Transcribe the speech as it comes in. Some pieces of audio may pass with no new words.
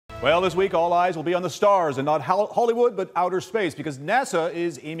Well, this week, all eyes will be on the stars and not Hollywood, but outer space, because NASA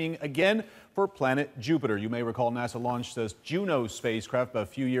is aiming again for planet Jupiter. You may recall NASA launched this Juno spacecraft a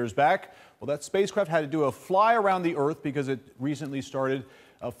few years back. Well, that spacecraft had to do a fly around the Earth because it recently started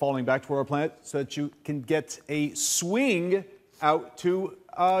falling back toward our planet so that you can get a swing out to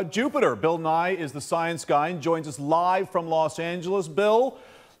Jupiter. Bill Nye is the science guy and joins us live from Los Angeles. Bill,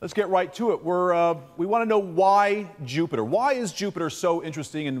 let's get right to it. We want to know why Jupiter. Why is Jupiter so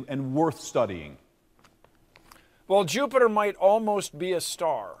interesting and worth studying? Well, Jupiter might almost be a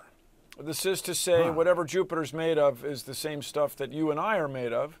star. This is to say, whatever Jupiter's made of is the same stuff that you and I are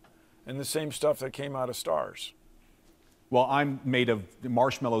made of, and the same stuff that came out of stars. Well, I'm made of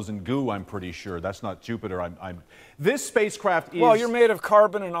marshmallows and goo, I'm pretty sure. That's not Jupiter. This spacecraft is... Well, you're made of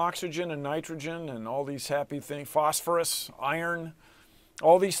carbon and oxygen and nitrogen and all these happy things, phosphorus, iron.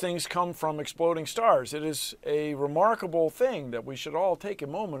 All these things come from exploding stars. It is a remarkable thing that we should all take a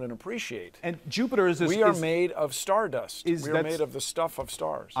moment and appreciate. And Jupiter is... We are made of stardust. We are made of the stuff of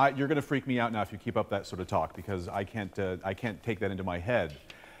stars. You're going to freak me out now if you keep up that sort of talk, because I can't take that into my head.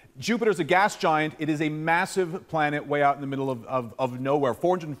 Jupiter's a gas giant. It is a massive planet way out in the middle of nowhere.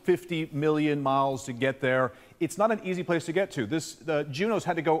 450 million miles to get there. It's not an easy place to get to. The Junos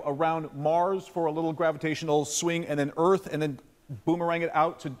had to go around Mars for a little gravitational swing, and then Earth, and then boomerang it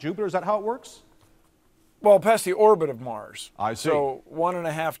out to Jupiter. Is that how it works? Well, past the orbit of Mars. I see. So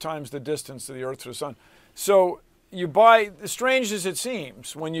 1.5 times the distance to the Earth to the Sun. So you buy, as strange as it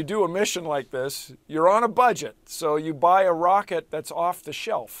seems, when you do a mission like this, you're on a budget. So you buy a rocket that's off the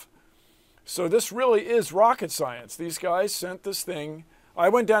shelf. So this really is rocket science. These guys sent this thing. I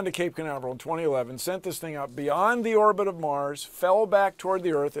went down to Cape Canaveral in 2011, sent this thing out beyond the orbit of Mars, fell back toward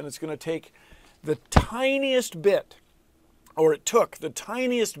the Earth, and it's going to take the tiniest bit, or it took the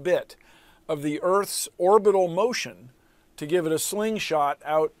tiniest bit of the Earth's orbital motion to give it a slingshot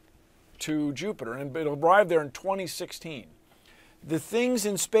out to Jupiter, and it'll arrive there in 2016. The things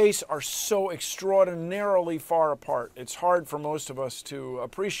in space are so extraordinarily far apart. It's hard for most of us to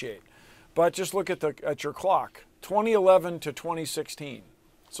appreciate. But just look at your clock, 2011 to 2016.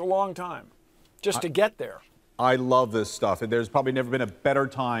 It's a long time just to get there. I love this stuff. There's probably never been a better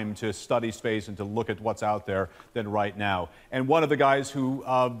time to study space and to look at what's out there than right now. And one of the guys who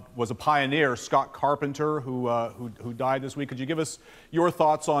was a pioneer, Scott Carpenter, who died this week. Could you give us your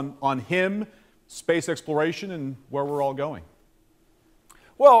thoughts on him, space exploration, and where we're all going?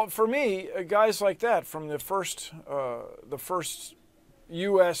 Well, for me, guys like that, from the first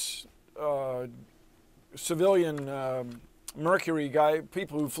U.S. Civilian Mercury guy,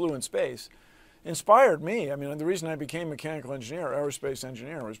 people who flew in space, inspired me. I mean, the reason I became a mechanical engineer, aerospace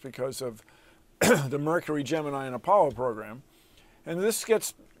engineer, was because of the Mercury, Gemini, and Apollo program. And this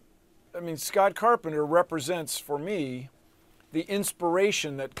gets, I mean, Scott Carpenter represents, for me, the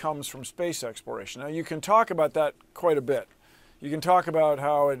inspiration that comes from space exploration. Now, you can talk about that quite a bit. You can talk about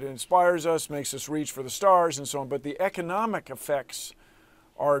how it inspires us, makes us reach for the stars, and so on, but the economic effects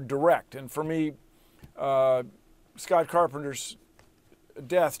are direct. And for me, Scott Carpenter's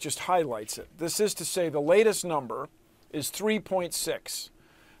death just highlights it. This is to say, the latest number is 3.6.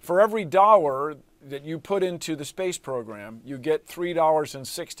 For every dollar that you put into the space program, you get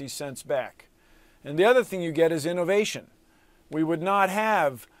 $3.60 back. And the other thing you get is innovation. We would not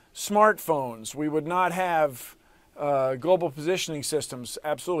have smartphones. We would not have global positioning systems.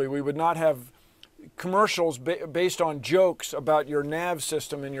 Absolutely. We would not have commercials based on jokes about your nav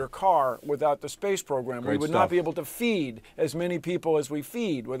system in your car without the space program. We would not be able to feed as many people as we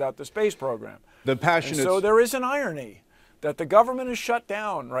feed without the space program. So there is an irony that the government is shut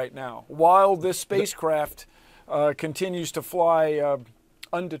down right now while this spacecraft continues to fly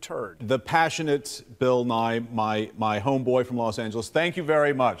undeterred. The passionate Bill Nye, my homeboy from Los Angeles. Thank you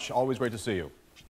very much. Always great to see you.